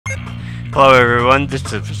Hello everyone, this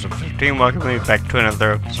is episode 15, welcome back to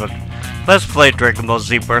another episode. Let's play Dragonball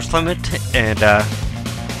Z Burst Limit, and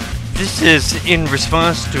this is in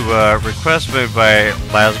response to a request made by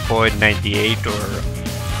LazBoy98 or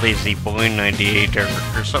LazyBoy98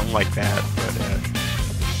 or something like that, but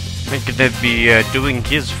I'm gonna be doing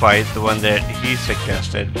his fight, the one that he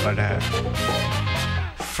suggested, but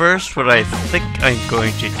first what I think I'm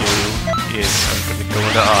going to do is I'm gonna go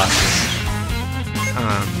into Office.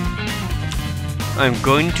 I'm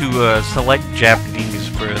going to select Japanese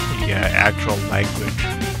for the actual language.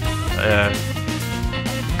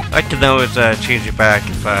 I can always change it back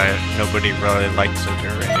if nobody really likes it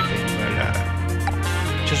or anything,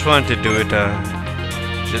 but just wanted to do it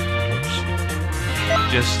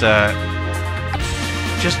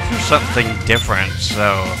just for something different.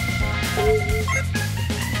 So,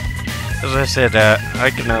 as I said,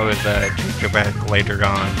 I can always change it back later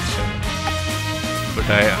on. So, but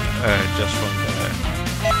I just want to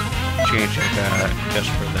change it just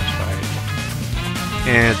for this fight.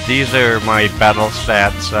 And these are my battle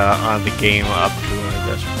stats on the game up to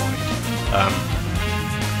this point.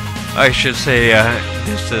 I should say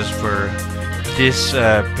this is for this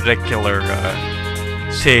particular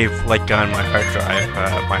save, like on my hard drive.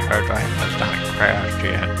 My hard drive has not crashed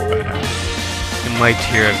yet, but it might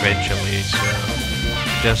here eventually. So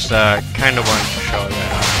just kind of wanted to show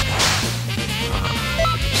that.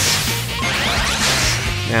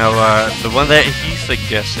 Now, the one that he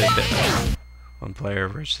suggested, one player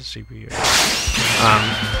versus CPU,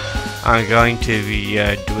 I'm going to be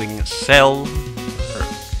doing Frieza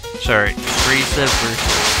versus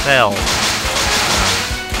Cell.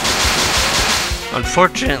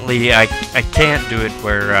 Unfortunately, I can't do it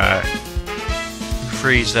where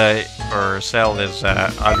Frieza or Cell is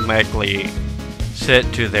automatically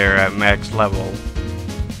set to their max level.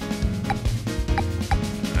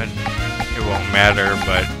 It won't matter,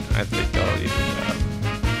 but I think I'll use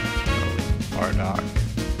Bardock.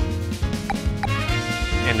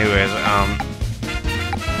 Anyways,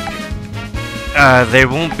 they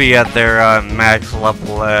won't be at their max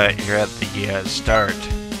level here at the start.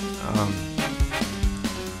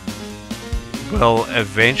 Will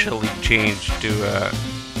eventually change to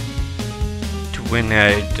when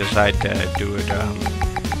I decide to do it.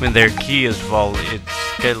 When their ki is full, it's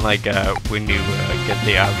kind of like when you get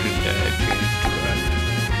the option to change to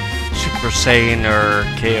Super Saiyan or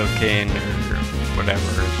Kaioken or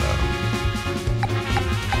whatever.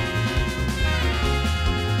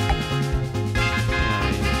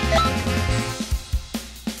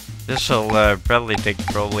 So this will probably take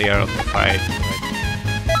Broly out of the fight, but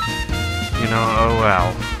you know, oh well.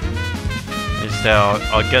 At least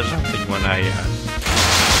I'll get something when I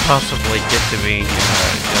possibly get to being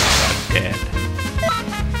just dead.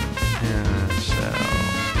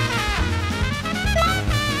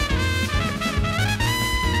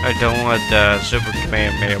 I don't want Super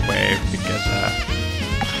Kamehameha Wave because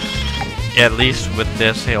at least with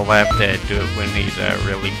this he'll have to do it when he's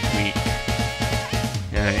really weak.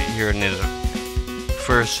 Here in his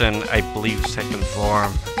first and I believe second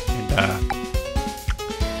form. And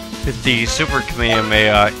with the Super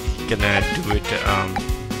Kamehameha he can do it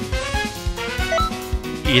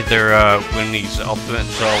either when he's Ultimate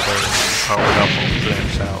Cell or powered up Ultimate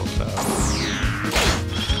Cell, so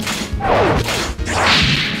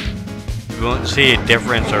you won't see a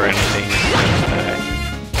difference or anything.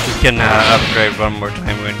 He can upgrade one more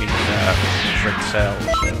time when he's Trick Cell.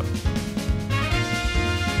 So.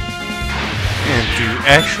 And to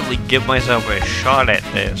actually give myself a shot at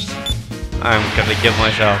this, I'm gonna give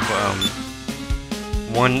myself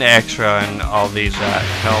one extra in all these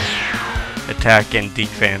health, attack, and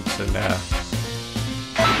defense, and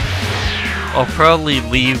I'll probably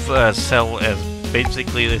leave Cell as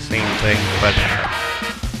basically the same thing, but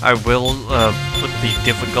I will put the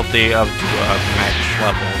difficulty up to max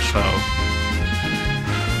level, so.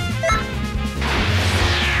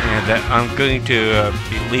 And I'm going to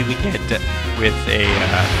be leaving it with a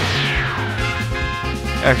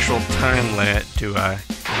actual time limit to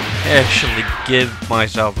actually give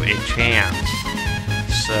myself a chance.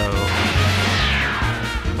 So,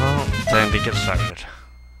 well, time to get started.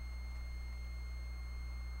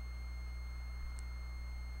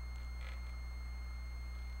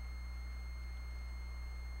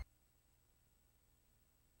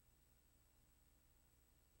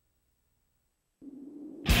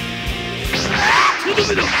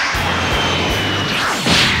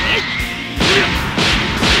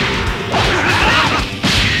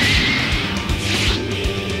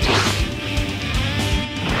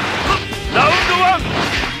 Round 1,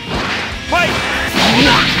 fight!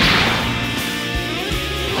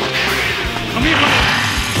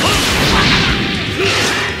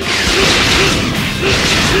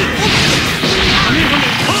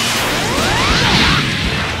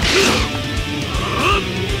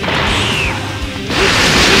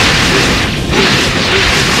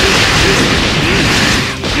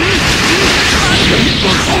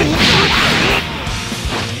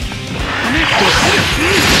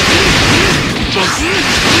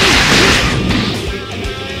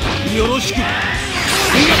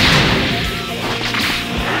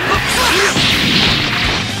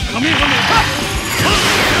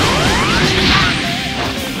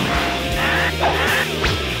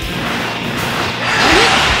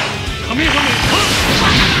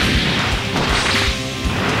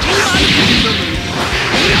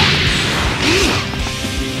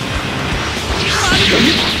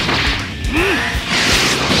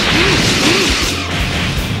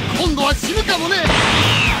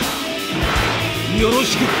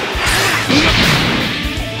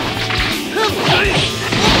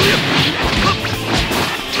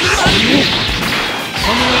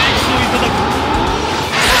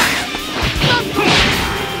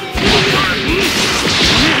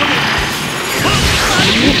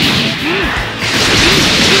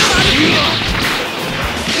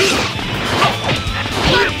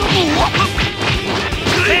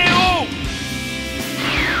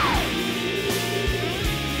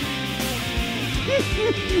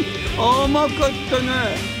 甘かったな。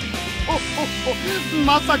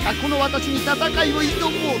まさかこの私に戦いを挑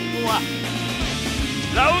もうとは。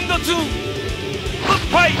ラウンド2、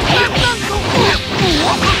ファイト。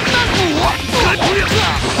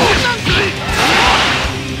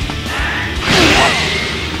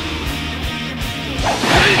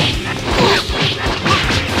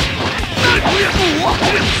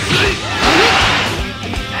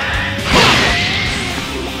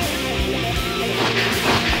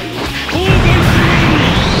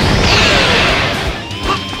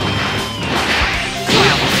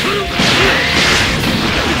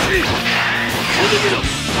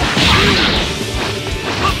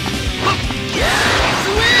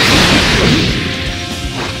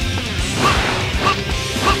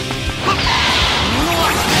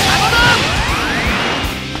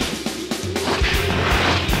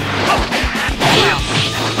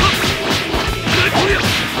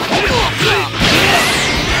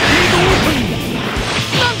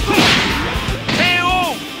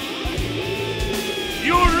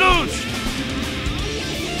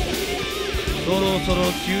そろそろ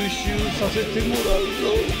吸収させてもらうぞ。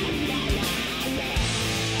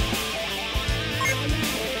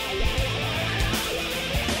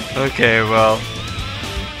Okay, well,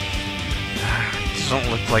 doesn't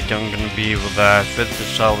look like I'm gonna be able to fit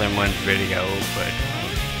this all in one video, but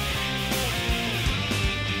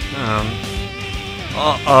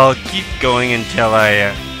I'll keep going until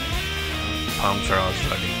palms are all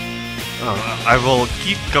sweaty. I will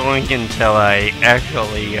keep going until I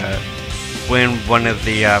actually win one of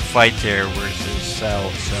the fights here versus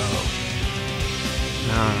Cell. So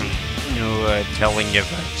no telling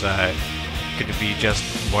if it's gonna be just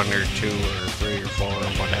 1 or 2 or 3 or 4 or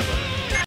whatever.